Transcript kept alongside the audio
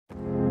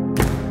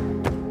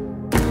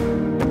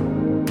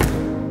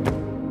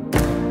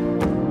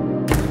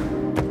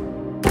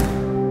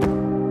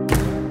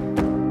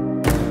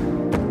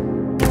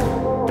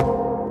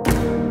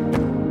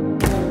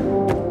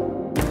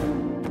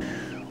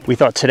We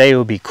thought today it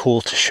would be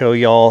cool to show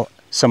y'all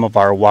some of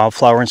our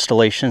wildflower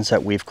installations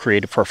that we've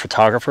created for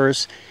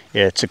photographers.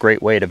 It's a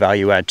great way to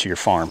value add to your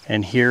farm.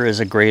 And here is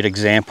a great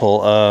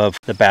example of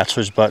the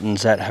bachelor's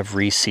buttons that have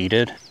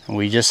reseeded. And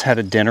we just had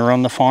a dinner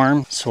on the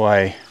farm, so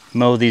I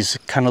mow these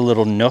kind of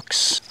little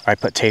nooks. I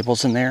put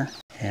tables in there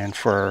and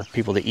for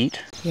people to eat.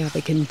 Yeah, they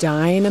can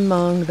dine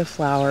among the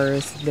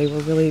flowers. They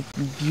were really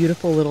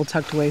beautiful little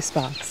tucked away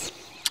spots.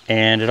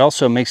 And it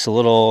also makes a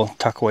little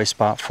tuck away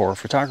spot for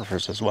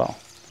photographers as well.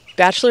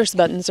 Bachelor's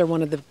buttons are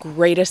one of the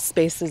greatest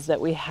spaces that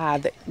we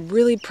have that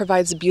really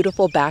provides a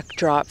beautiful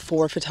backdrop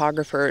for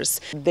photographers.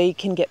 They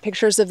can get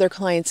pictures of their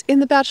clients in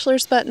the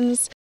bachelor's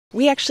buttons.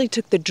 We actually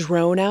took the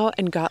drone out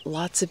and got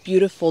lots of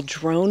beautiful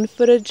drone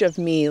footage of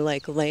me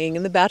like laying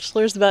in the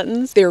bachelor's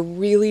buttons. They're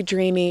really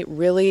dreamy,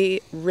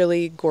 really,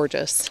 really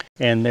gorgeous.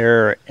 And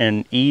they're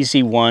an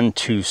easy one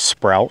to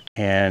sprout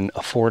and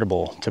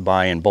affordable to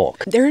buy in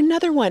bulk. They're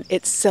another one.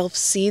 It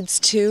self-seeds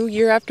too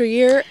year after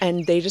year,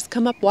 and they just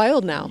come up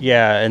wild now.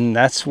 Yeah, and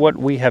that's what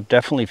we have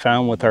definitely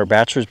found with our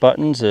bachelor's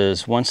buttons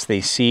is once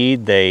they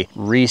seed, they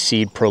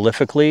reseed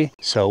prolifically.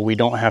 So we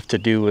don't have to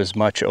do as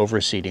much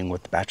overseeding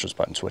with the bachelor's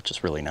buttons, which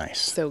is really nice.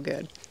 So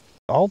good.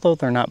 Although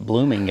they're not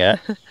blooming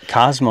yet,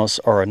 cosmos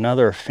are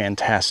another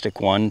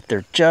fantastic one.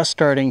 They're just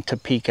starting to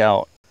peek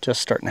out,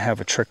 just starting to have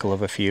a trickle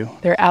of a few.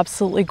 They're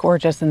absolutely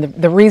gorgeous. And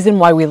the reason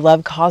why we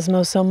love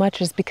cosmos so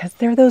much is because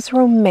they're those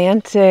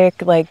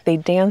romantic, like they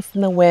dance in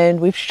the wind.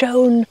 We've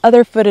shown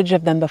other footage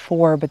of them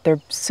before, but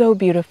they're so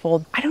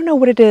beautiful. I don't know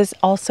what it is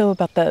also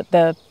about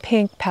the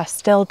pink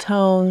pastel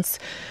tones.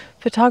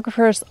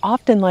 Photographers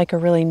often like a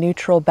really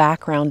neutral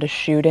background to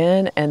shoot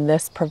in, and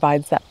this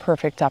provides that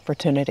perfect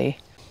opportunity.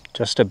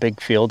 Just a big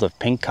field of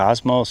pink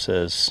cosmos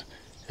is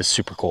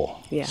super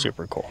cool. Yeah.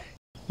 Super cool.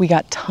 We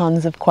got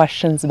tons of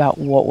questions about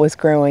what was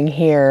growing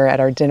here at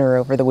our dinner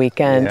over the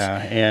weekend. Yeah,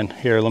 and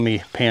here, let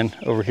me pan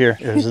over here.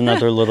 There's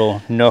another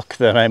little nook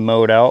that I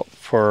mowed out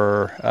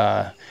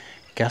for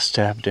guests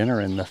to have dinner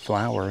in the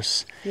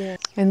flowers. Yeah.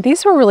 And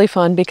these were really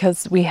fun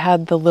because we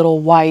had the little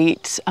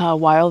white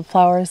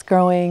wildflowers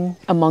growing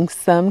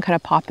amongst them, kind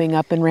of popping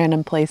up in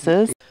random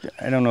places.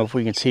 I don't know if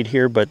we can see it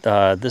here, but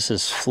this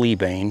is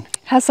fleabane.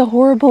 Has a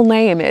horrible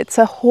name. It's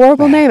a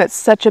horrible name. It's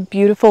such a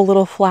beautiful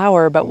little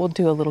flower, but we'll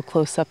do a little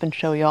close up and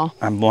show y'all.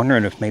 I'm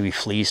wondering if maybe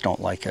fleas don't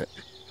like it.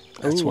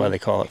 That's why they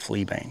call it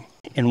fleabane.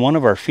 In one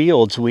of our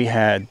fields, we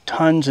had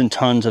tons and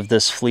tons of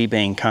this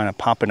fleabane kind of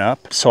popping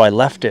up. So I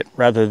left it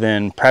rather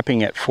than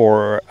prepping it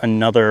for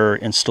another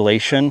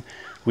installation.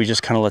 We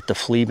just kind of let the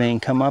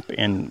fleabane come up,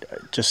 and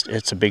just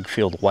it's a big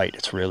field of white.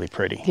 It's really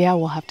pretty. Yeah,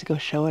 we'll have to go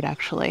show it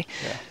actually.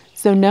 Yeah.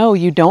 So no,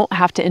 you don't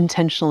have to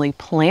intentionally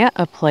plant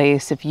a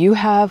place. If you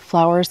have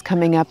flowers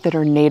coming up that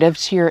are native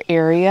to your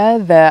area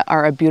that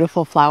are a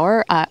beautiful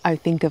flower, I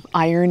think of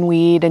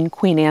ironweed and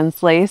Queen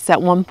Anne's lace.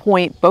 At one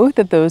point, both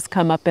of those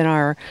come up in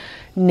our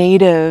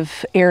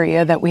native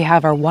area that we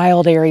have, our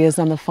wild areas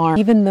on the farm.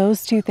 Even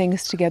those two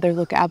things together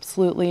look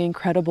absolutely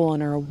incredible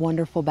and are a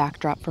wonderful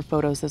backdrop for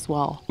photos as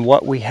well.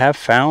 What we have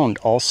found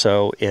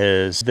also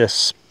is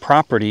this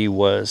property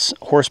was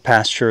horse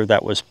pasture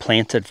that was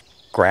planted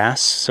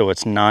grass, so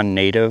it's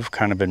non-native,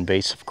 kind of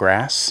invasive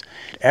grass.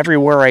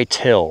 Everywhere I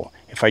till,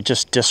 if I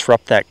just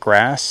disrupt that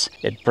grass,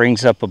 it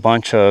brings up a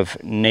bunch of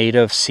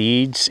native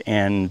seeds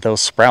and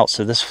those sprouts.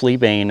 So this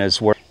fleabane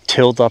is where I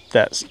tilled up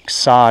that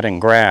sod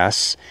and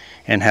grass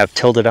and have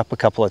tilled it up a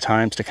couple of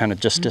times to kind of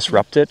just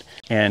disrupt it.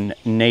 And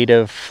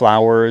native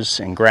flowers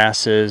and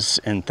grasses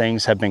and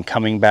things have been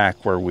coming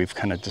back where we've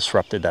kind of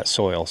disrupted that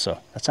soil. So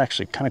that's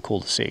actually kind of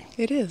cool to see.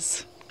 It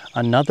is.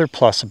 Another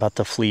plus about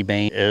the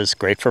fleabane is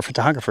great for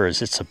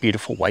photographers. It's a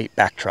beautiful white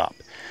backdrop.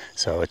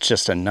 So it's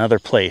just another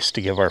place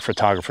to give our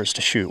photographers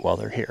to shoot while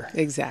they're here.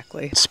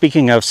 Exactly.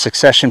 Speaking of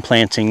succession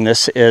planting,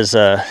 this is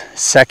a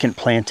second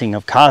planting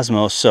of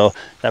cosmos. So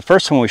that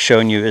first one we've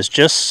shown you is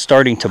just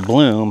starting to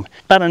bloom.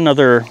 About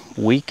another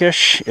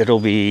weekish,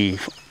 it'll be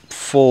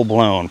full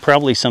blown,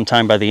 probably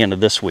sometime by the end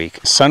of this week.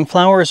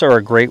 Sunflowers are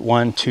a great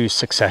one to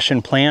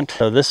succession plant.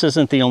 So this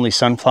isn't the only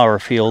sunflower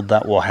field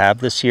that we'll have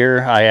this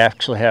year. I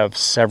actually have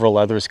several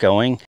others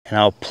going, and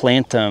I'll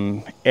plant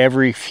them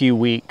every few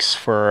weeks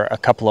for a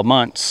couple of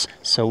months.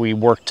 So we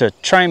work to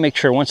try and make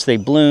sure once they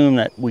bloom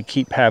that we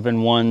keep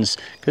having ones,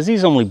 because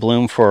these only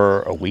bloom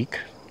for a week,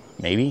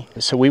 maybe.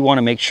 So we want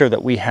to make sure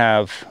that we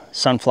have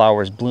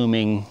sunflowers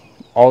blooming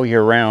all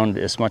year round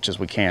as much as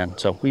we can.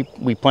 So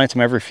we plant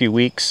them every few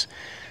weeks.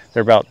 They're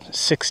about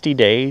 60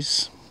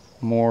 days,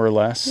 more or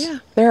less. Yeah,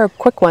 they're a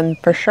quick one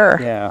for sure.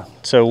 Yeah,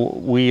 so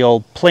we'll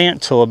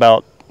plant till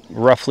about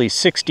roughly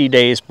 60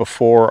 days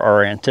before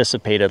our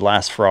anticipated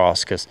last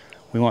frost, because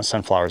we want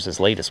sunflowers as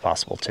late as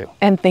possible too.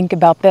 And think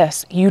about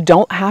this, you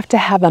don't have to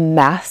have a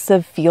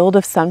massive field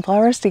of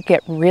sunflowers to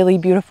get really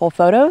beautiful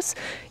photos.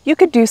 You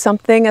could do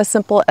something as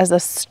simple as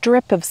a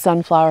strip of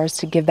sunflowers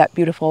to give that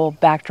beautiful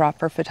backdrop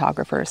for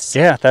photographers.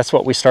 Yeah, that's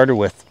what we started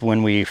with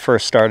when we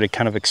first started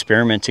kind of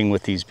experimenting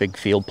with these big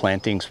field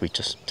plantings. We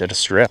just did a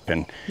strip,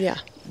 and yeah,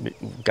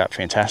 got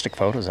fantastic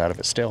photos out of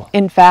it still.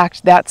 In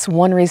fact, that's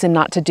one reason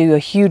not to do a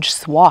huge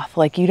swath.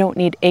 Like, you don't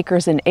need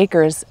acres and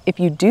acres. If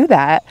you do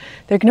that,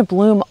 they're going to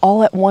bloom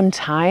all at one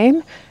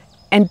time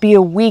and be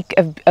a week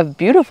of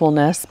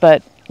beautifulness,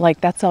 but like,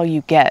 that's all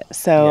you get.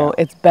 So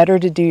it's better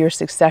to do your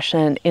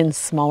succession in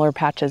smaller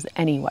patches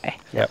anyway.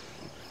 Yep.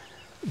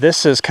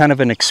 This is kind of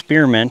an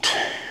experiment.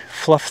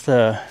 Fluff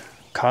the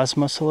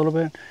cosmos a little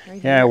bit.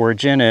 Right, yeah, where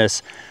Jen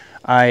is.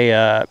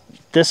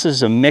 This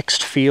is a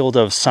mixed field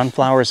of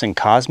sunflowers and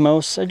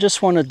cosmos. I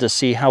just wanted to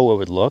see how it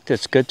would look.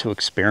 It's good to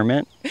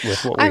experiment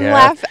with what we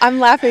have. I'm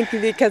laughing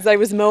because I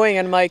was mowing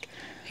and I'm like,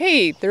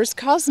 hey, there's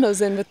cosmos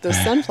in with those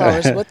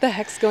sunflowers. What the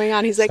heck's going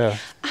on? He's like,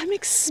 I'm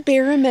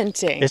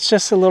experimenting. It's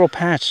just a little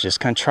patch. Just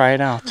kind of try it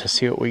out to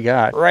see what we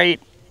got.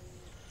 Right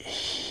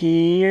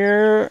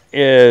here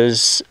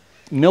is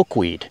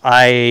milkweed.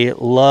 I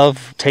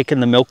love taking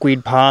the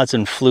milkweed pods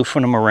and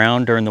floofing them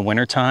around during the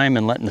winter time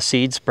and letting the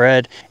seed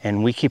spread.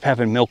 And we keep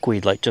having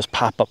milkweed like just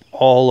pop up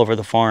all over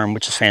the farm,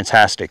 which is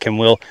fantastic. And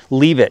we'll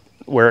leave it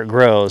where it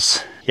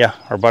grows. Yeah,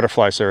 our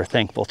butterflies are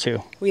thankful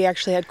too. We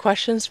actually had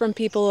questions from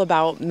people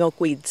about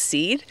milkweed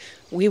seed.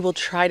 We will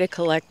try to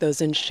collect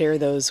those and share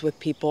those with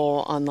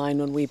people online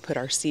when we put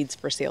our seeds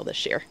for sale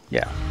this year.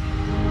 Yeah.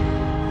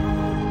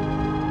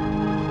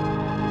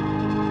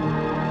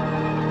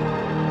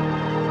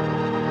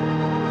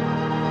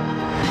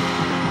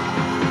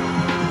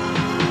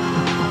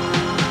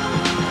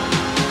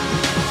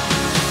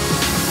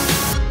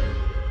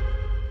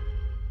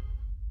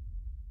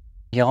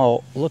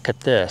 Y'all, look at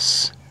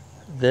this.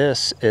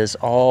 This is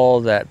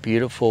all that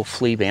beautiful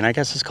fleabane. I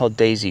guess it's called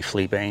daisy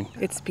fleabane.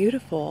 It's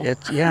beautiful.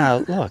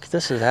 Yeah, look,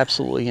 this is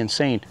absolutely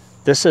insane.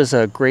 This is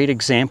a great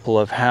example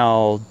of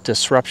how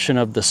disruption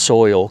of the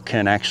soil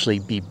can actually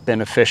be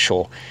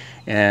beneficial.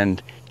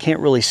 And can't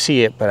really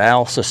see it, but I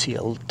also see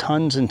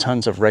tons and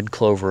tons of red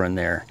clover in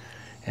there.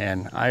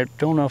 And I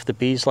don't know if the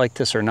bees like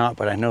this or not,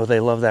 but I know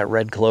they love that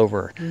red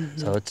clover.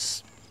 So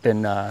it's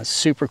been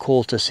super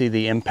cool to see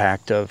the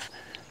impact of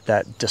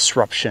that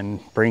disruption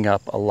bring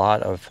up a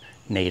lot of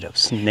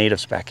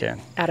natives back in.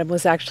 Adam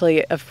was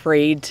actually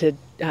afraid to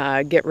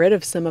get rid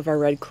of some of our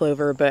red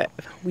clover, but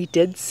we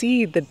did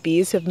see the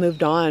bees have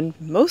moved on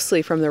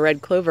mostly from the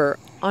red clover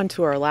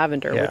onto our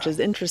lavender, which is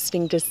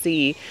interesting to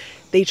see.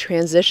 They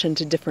transition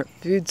to different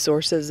food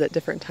sources at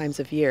different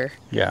times of year.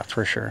 Yeah,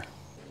 for sure.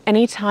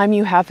 Anytime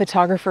you have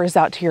photographers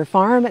out to your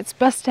farm, it's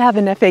best to have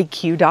an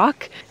FAQ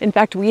doc. In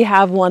fact, we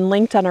have one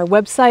linked on our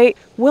website.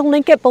 We'll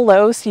link it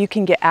below so you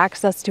can get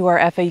access to our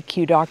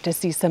FAQ doc to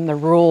see some of the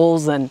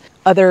rules and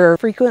other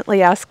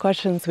frequently asked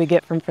questions we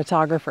get from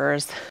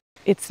photographers.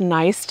 It's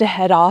nice to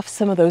head off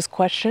some of those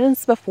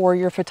questions before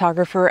your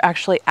photographer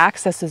actually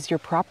accesses your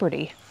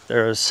property.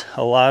 There's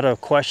a lot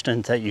of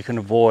questions that you can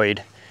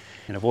avoid.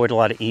 And avoid a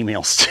lot of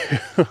emails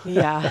too.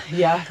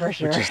 yeah, for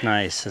sure. Which is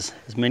nice. As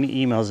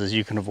many emails as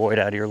you can avoid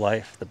out of your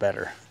life, the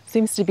better.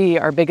 Seems to be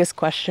our biggest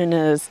question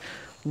is,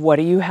 what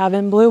do you have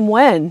in bloom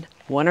when?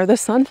 When are the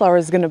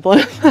sunflowers going to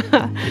bloom?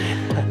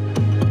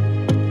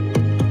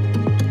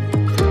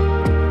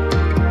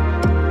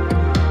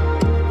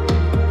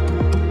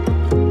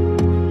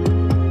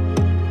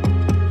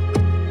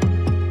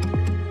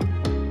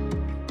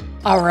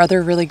 Our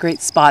other really great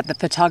spot that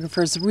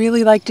photographers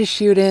really like to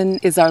shoot in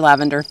is our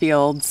lavender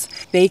fields.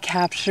 They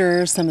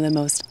capture some of the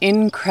most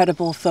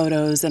incredible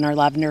photos in our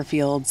lavender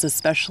fields,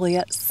 especially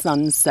at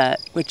sunset,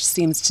 which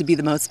seems to be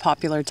the most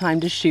popular time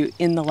to shoot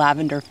in the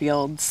lavender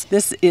fields.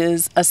 This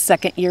is a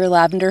second-year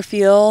lavender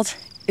field.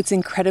 It's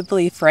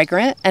incredibly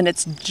fragrant, and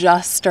it's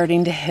just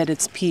starting to hit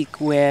its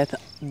peak with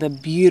the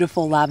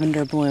beautiful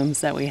lavender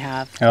blooms that we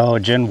have. Oh,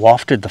 Jen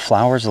wafted the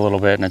flowers a little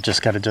bit and it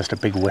just got just a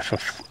big whiff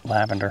of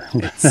lavender.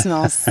 It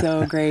smells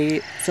so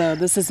great. So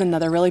this is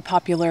another really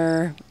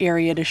popular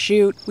area to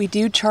shoot. We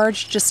do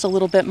charge just a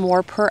little bit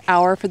more per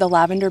hour for the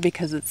lavender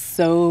because it's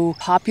so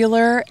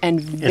popular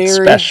and it's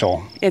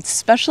special. It's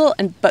special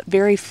but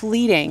very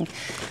fleeting.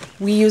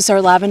 We use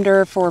our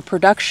lavender for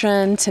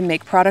production to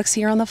make products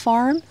here on the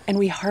farm, and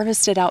we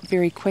harvest it out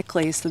very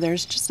quickly. So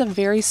there's just a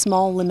very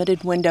small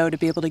limited window to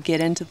be able to get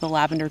into the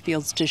lavender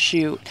fields to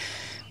shoot,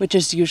 which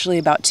is usually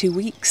about 2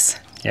 weeks.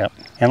 Yep.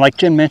 And like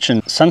Jim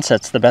mentioned,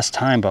 sunset's the best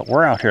time, but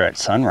we're out here at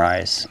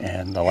sunrise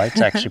and the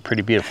light's actually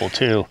pretty beautiful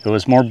too. It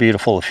was more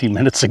beautiful a few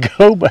minutes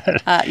ago,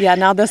 but... yeah,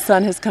 now the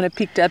sun has kind of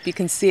peaked up. You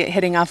can see it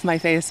hitting off my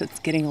face. It's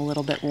getting a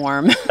little bit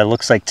warm. It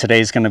looks like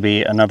today's going to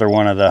be another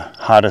one of the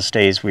hottest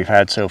days we've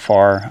had so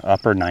far,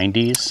 upper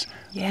 90s.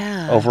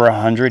 Yeah. Over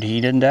 100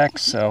 heat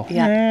index. So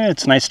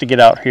it's nice to get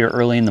out here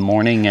early in the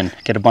morning and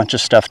get a bunch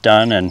of stuff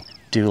done and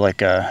do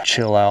like a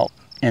chill out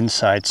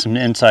inside, some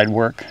inside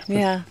work.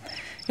 Yeah.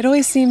 It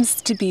always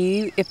seems to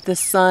be if the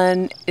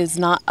sun is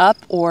not up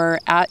or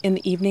out in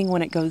the evening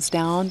when it goes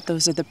down,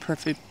 those are the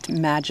perfect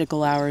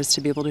magical hours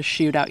to be able to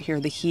shoot out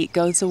here. The heat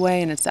goes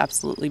away and it's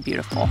absolutely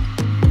beautiful.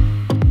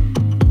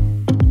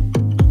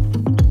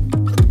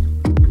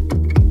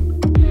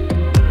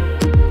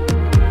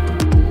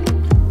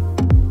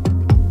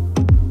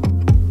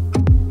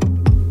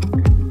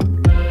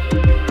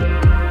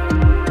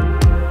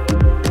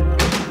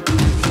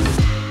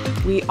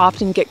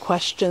 often get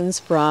questions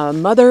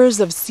from mothers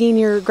of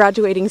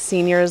graduating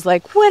seniors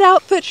like, what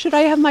outfit should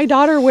I have my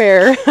daughter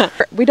wear?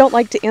 We don't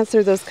like to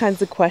answer those kinds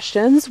of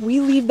questions. We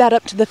leave that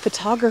up to the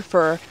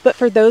photographer. But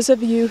for those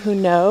of you who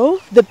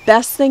know, the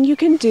best thing you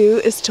can do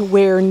is to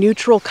wear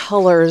neutral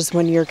colors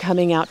when you're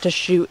coming out to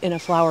shoot in a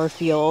flower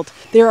field.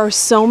 There are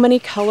so many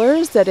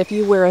colors that if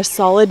you wear a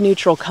solid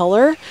neutral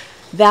color,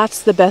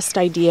 that's the best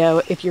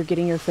idea if you're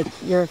getting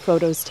your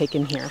photos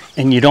taken here.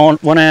 And you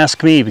don't want to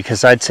ask me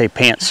because I'd say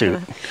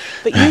pantsuit.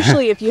 But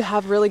usually if you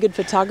have really good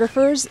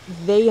photographers,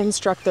 they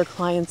instruct their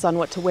clients on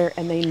what to wear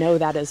and they know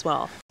that as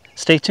well.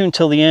 Stay tuned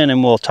till the end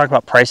and we'll talk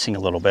about pricing a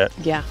little bit.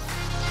 Yeah.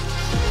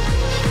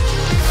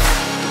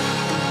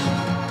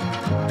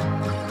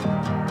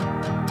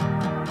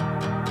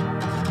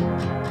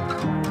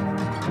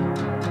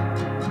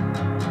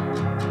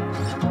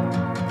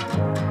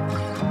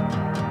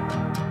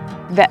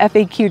 The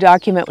FAQ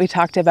document we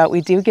talked about,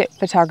 we do get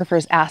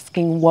photographers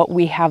asking what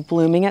we have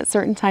blooming at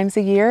certain times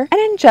a year. And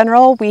in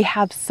general, we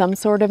have some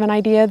sort of an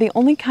idea. The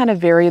only kind of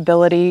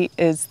variability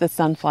is the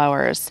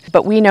sunflowers.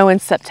 But we know in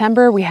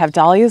September we have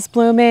dahlias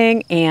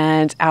blooming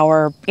and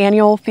our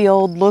annual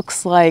field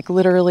looks like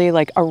literally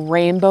like a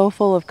rainbow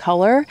full of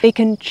color. They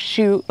can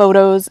shoot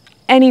photos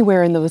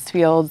anywhere in those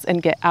fields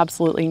and get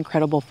absolutely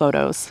incredible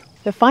photos.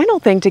 The final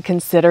thing to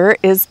consider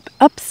is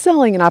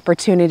upselling an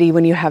opportunity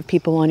when you have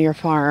people on your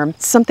farm.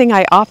 Something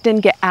I often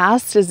get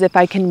asked is if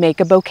I can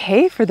make a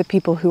bouquet for the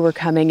people who are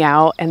coming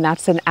out, and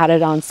that's an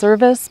added-on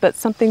service, but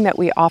something that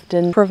we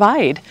often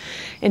provide.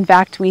 In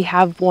fact, we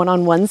have one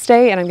on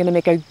Wednesday, and I'm going to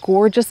make a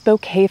gorgeous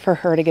bouquet for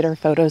her to get her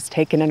photos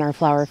taken in our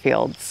flower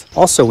fields.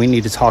 Also, we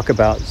need to talk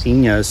about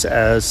zinnias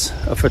as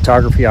a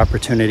photography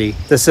opportunity.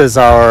 This is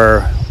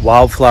our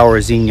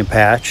Wildflower zinnia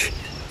patch.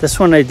 This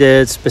one I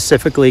did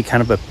specifically kind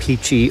of a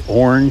peachy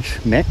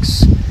orange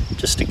mix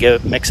just to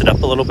mix it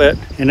up a little bit.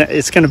 And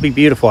it's going to be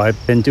beautiful.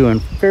 I've been doing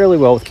fairly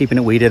well with keeping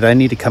it weeded. I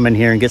need to come in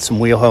here and get some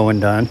wheel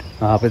hoeing done.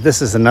 But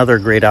this is another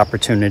great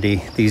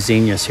opportunity, these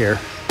zinnias here.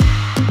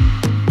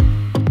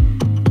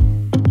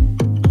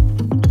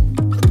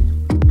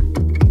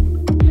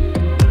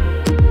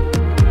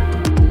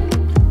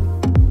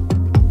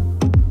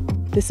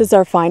 This is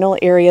our final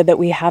area that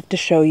we have to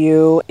show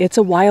you. It's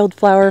a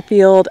wildflower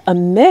field, a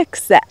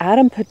mix that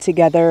Adam put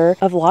together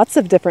of lots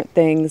of different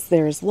things.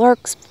 There's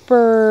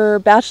larkspur,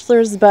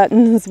 bachelor's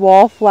buttons,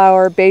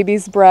 wallflower,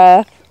 baby's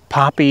breath.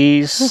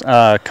 Poppies,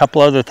 a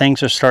couple other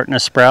things are starting to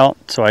sprout.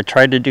 So I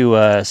tried to do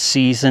a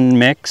season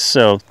mix,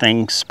 so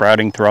things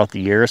sprouting throughout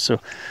the year.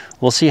 So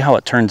we'll see how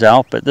it turns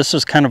out. But this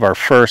was kind of our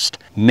first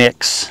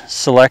mix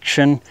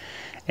selection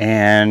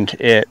and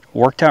it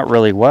worked out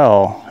really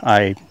well.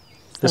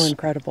 So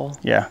incredible.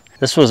 Yeah,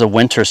 this was a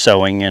winter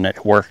sowing and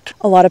it worked.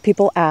 A lot of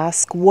people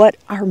ask what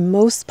our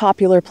most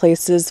popular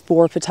places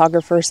for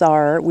photographers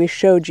are. We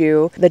showed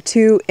you the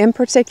two in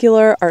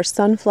particular are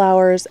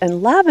sunflowers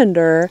and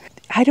lavender.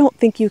 I don't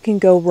think you can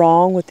go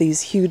wrong with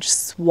these huge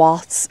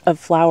swaths of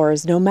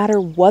flowers, no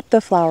matter what the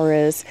flower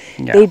is.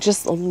 Yeah. They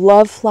just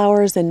love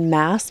flowers en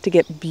masse to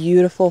get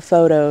beautiful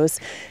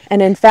photos.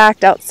 And in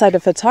fact, outside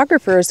of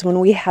photographers, when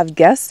we have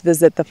guests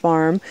visit the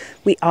farm,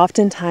 we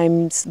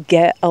oftentimes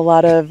get a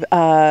lot of,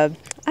 I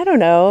don't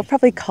know,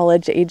 probably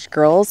college-age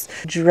girls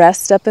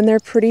dressed up in their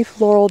pretty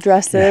floral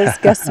dresses.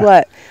 Guess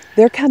what?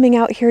 They're coming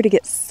out here to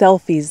get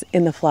selfies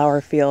in the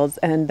flower fields,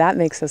 and that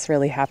makes us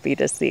really happy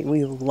to see.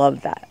 We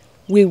love that.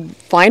 We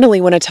finally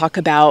want to talk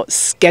about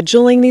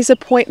scheduling these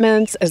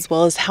appointments as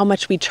well as how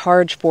much we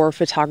charge for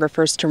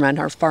photographers to rent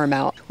our farm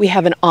out. We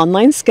have an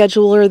online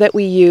scheduler that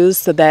we use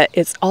so that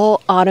it's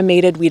all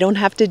automated. We don't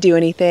have to do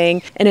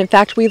anything. And in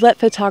fact, we let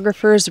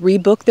photographers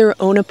rebook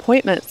their own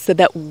appointments so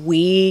that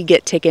we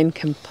get taken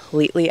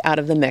completely out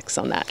of the mix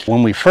on that.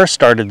 When we first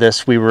started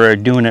this, we were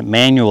doing it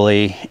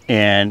manually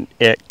and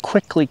it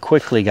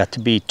quickly got to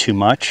be too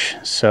much.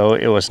 So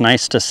it was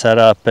nice to set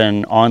up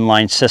an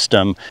online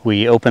system.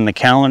 We open the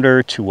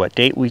calendar to what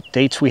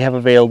dates we have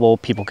available.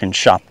 People can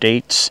shop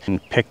dates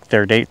and pick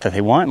their date that they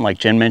want. And like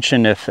Jen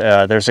mentioned, if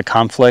there's a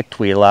conflict,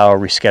 we allow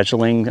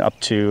rescheduling up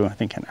to, I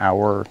think, an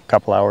hour,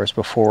 couple hours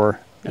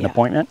before an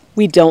appointment.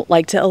 We don't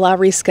like to allow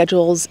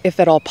reschedules if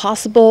at all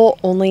possible,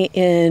 only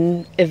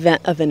in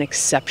event of an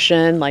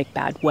exception like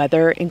bad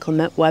weather,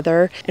 inclement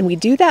weather. And we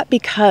do that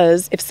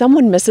because if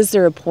someone misses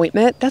their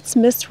appointment, that's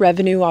missed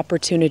revenue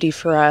opportunity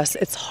for us.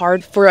 It's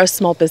hard for a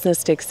small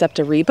business to accept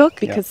a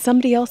rebook because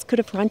somebody else could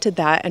have rented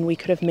that and we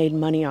could have made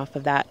money off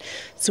of that.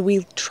 So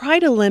we try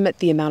to limit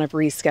the amount of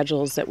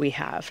reschedules that we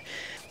have.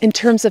 In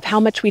terms of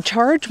how much we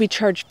charge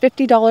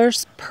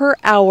 $50 per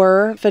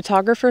hour.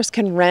 Photographers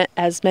can rent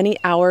as many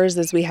hours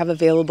as we have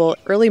available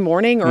early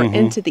morning or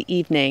into the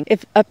evening.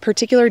 If a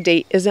particular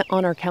date isn't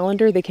on our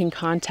calendar, they can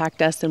contact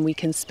us and we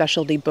can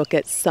specialty book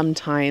it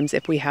sometimes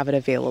if we have it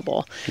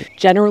available.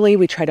 Generally,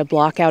 we try to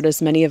block out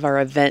as many of our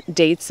event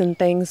dates and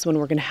things when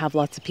we're going to have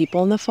lots of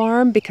people on the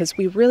farm because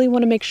we really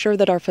want to make sure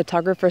that our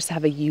photographers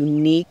have a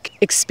unique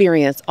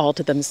experience all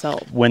to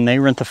themselves. When they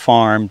rent the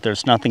farm,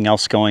 there's nothing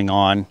else going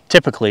on.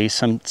 Typically,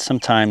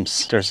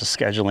 sometimes there's a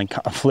scheduling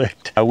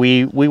conflict.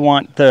 We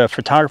want the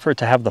photographer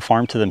to have the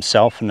farm to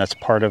themselves, and that's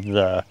part of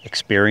the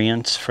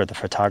experience for the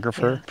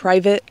photographer. Yeah.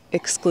 Private,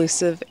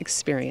 exclusive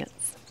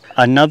experience.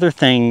 Another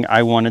thing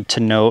I wanted to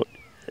note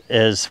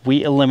is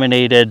we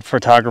eliminated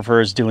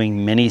photographers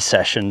doing mini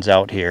sessions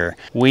out here.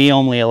 We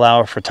only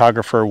allow a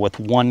photographer with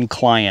one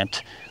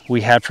client.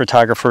 We had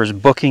photographers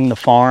booking the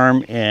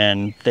farm,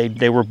 and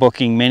they were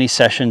booking mini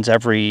sessions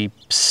every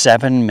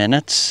 7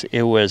 minutes.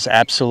 It was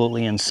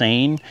absolutely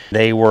insane.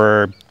 They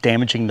were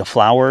damaging the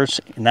flowers,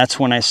 and that's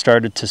when I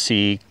started to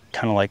see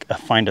kind of like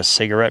find a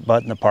cigarette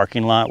butt in the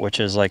parking lot, which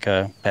is like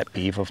a pet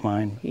peeve of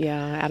mine.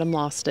 Yeah, Adam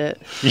lost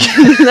it.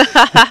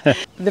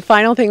 The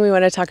final thing we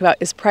want to talk about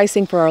is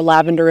pricing for our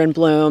lavender in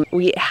bloom.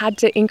 We had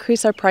to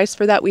increase our price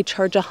for that. We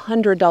charge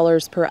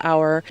 $100 per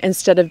hour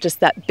instead of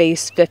just that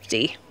base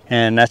 $50.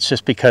 And that's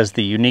just because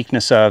the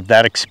uniqueness of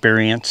that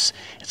experience,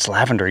 it's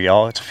lavender,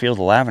 y'all. It's a field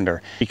of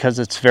lavender. Because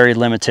it's very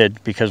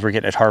limited, because we're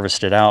getting it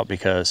harvested out,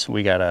 because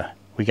we gotta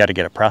get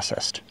it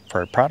processed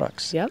for our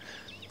products. Yep.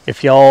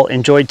 If y'all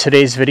enjoyed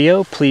today's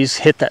video, please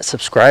hit that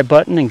subscribe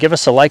button and give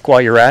us a like while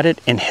you're at it,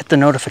 and hit the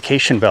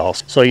notification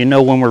bells so you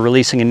know when we're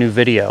releasing a new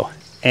video.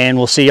 And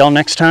we'll see y'all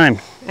next time.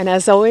 And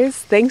as always,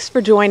 thanks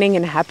for joining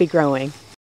and happy growing.